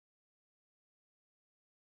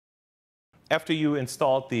After you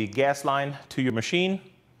installed the gas line to your machine,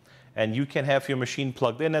 and you can have your machine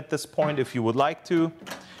plugged in at this point if you would like to,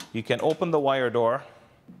 you can open the wire door,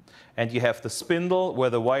 and you have the spindle where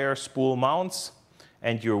the wire spool mounts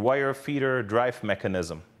and your wire feeder drive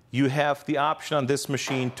mechanism. You have the option on this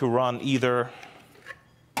machine to run either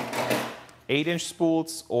 8-inch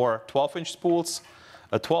spools or 12-inch spools.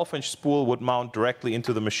 A 12-inch spool would mount directly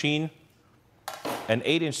into the machine. An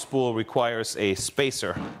 8-inch spool requires a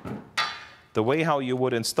spacer. The way how you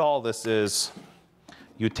would install this is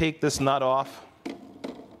you take this nut off,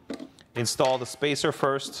 install the spacer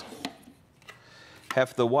first,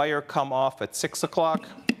 have the wire come off at 6 o'clock,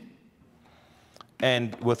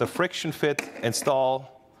 and with a friction fit,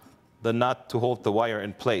 install the nut to hold the wire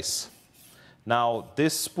in place. Now,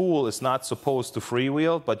 this spool is not supposed to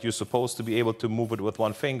freewheel, but you're supposed to be able to move it with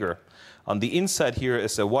one finger. On the inside here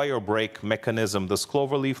is a wire brake mechanism, this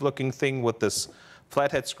cloverleaf-looking thing with this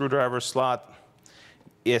flathead screwdriver slot.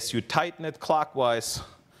 As you tighten it clockwise,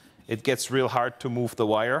 it gets real hard to move the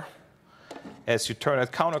wire. As you turn it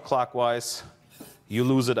counterclockwise, you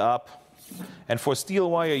lose it up. And for steel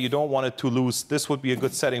wire, you don't want it too loose. This would be a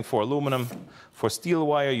good setting for aluminum. For steel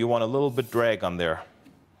wire, you want a little bit drag on there.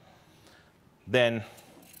 Then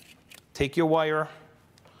take your wire,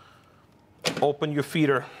 open your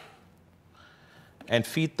feeder, and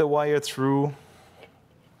feed the wire through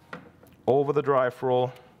over the drive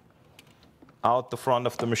roll out the front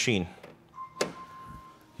of the machine.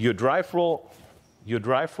 Your drive roll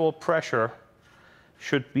pressure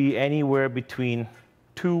should be anywhere between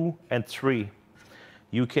 2 and 3.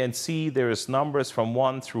 You can see there's numbers from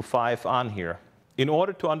 1 through 5 on here. In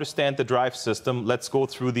order to understand the drive system, let's go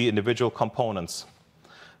through the individual components.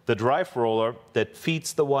 The drive roller that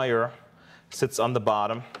feeds the wire sits on the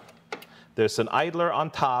bottom. There's an idler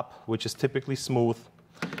on top, which is typically smooth,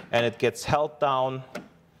 and it gets held down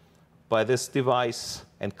by this device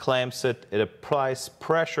and clamps it. It applies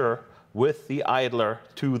pressure with the idler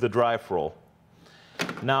to the drive roll.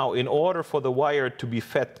 Now, in order for the wire to be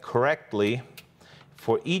fed correctly,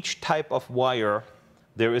 for each type of wire,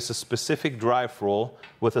 there is a specific drive roll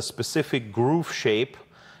with a specific groove shape,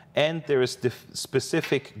 and there is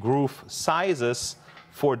specific groove sizes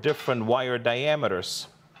for different wire diameters.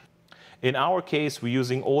 In our case, we're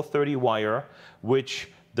using 030 wire, which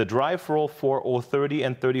the drive roll for 030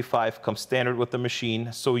 and 35 comes standard with the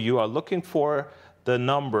machine, so you are looking for the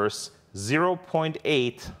numbers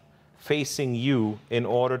 0.8 facing you in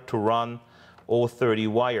order to run 030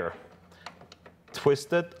 wire.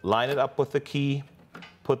 Twist it, line it up with the key,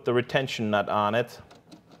 put the retention nut on it,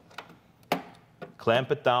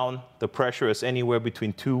 clamp it down. The pressure is anywhere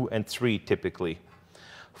between 2 and 3 typically.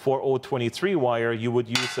 For 023 wire, you would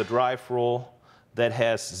use a drive roll that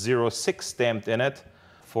has 06 stamped in it.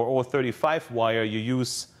 For 035 wire, you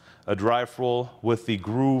use a drive roll with the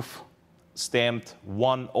groove stamped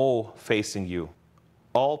 10 facing you.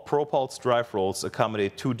 All ProPulse drive rolls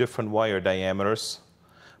accommodate 2 different wire diameters.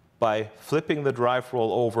 By flipping the drive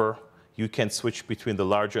roll over, you can switch between the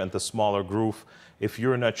larger and the smaller groove. If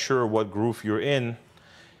you're not sure what groove you're in,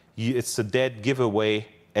 it's a dead giveaway,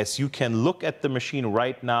 as you can look at the machine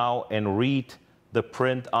right now and read the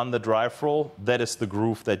print on the drive roll. That is the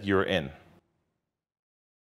groove that you're in.